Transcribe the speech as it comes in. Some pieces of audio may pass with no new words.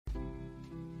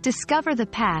Discover the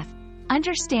path,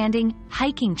 understanding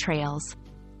hiking trails.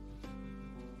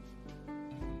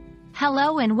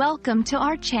 Hello and welcome to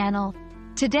our channel.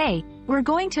 Today, we're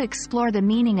going to explore the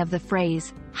meaning of the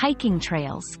phrase, hiking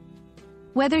trails.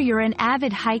 Whether you're an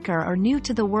avid hiker or new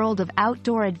to the world of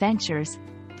outdoor adventures,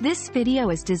 this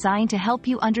video is designed to help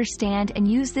you understand and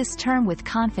use this term with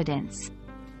confidence.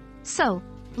 So,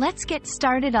 let's get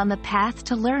started on the path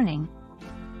to learning.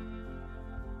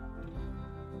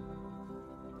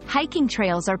 Hiking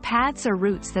trails are paths or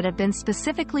routes that have been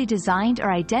specifically designed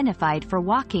or identified for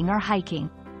walking or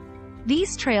hiking.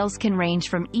 These trails can range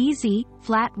from easy,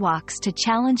 flat walks to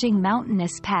challenging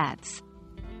mountainous paths.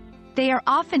 They are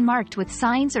often marked with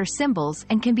signs or symbols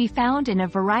and can be found in a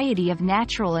variety of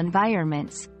natural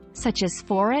environments, such as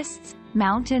forests,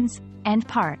 mountains, and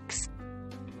parks.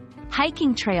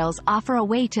 Hiking trails offer a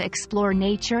way to explore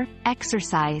nature,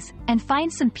 exercise, and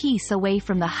find some peace away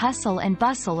from the hustle and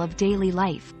bustle of daily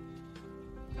life.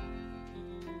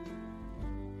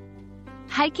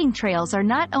 Hiking trails are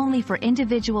not only for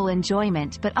individual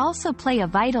enjoyment but also play a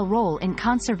vital role in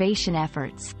conservation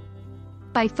efforts.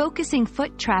 By focusing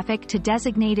foot traffic to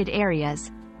designated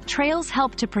areas, trails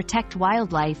help to protect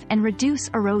wildlife and reduce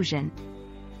erosion.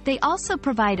 They also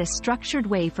provide a structured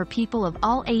way for people of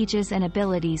all ages and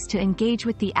abilities to engage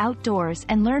with the outdoors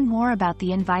and learn more about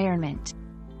the environment.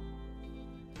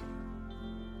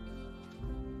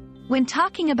 When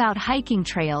talking about hiking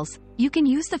trails, you can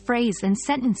use the phrase in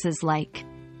sentences like,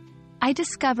 "I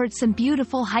discovered some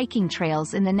beautiful hiking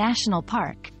trails in the national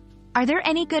park." Are there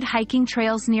any good hiking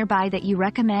trails nearby that you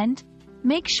recommend?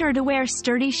 Make sure to wear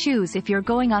sturdy shoes if you're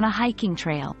going on a hiking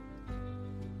trail.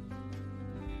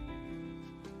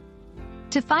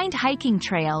 To find hiking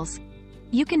trails,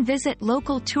 you can visit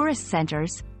local tourist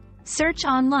centers, search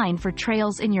online for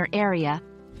trails in your area,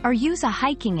 or use a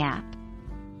hiking app.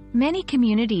 Many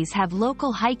communities have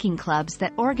local hiking clubs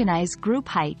that organize group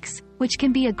hikes, which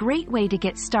can be a great way to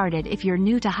get started if you're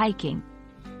new to hiking.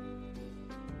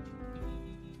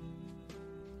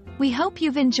 We hope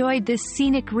you've enjoyed this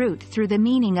scenic route through the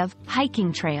meaning of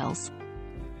hiking trails.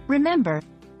 Remember,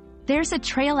 there's a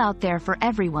trail out there for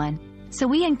everyone, so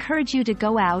we encourage you to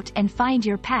go out and find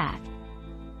your path.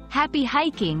 Happy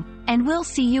hiking, and we'll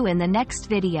see you in the next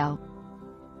video.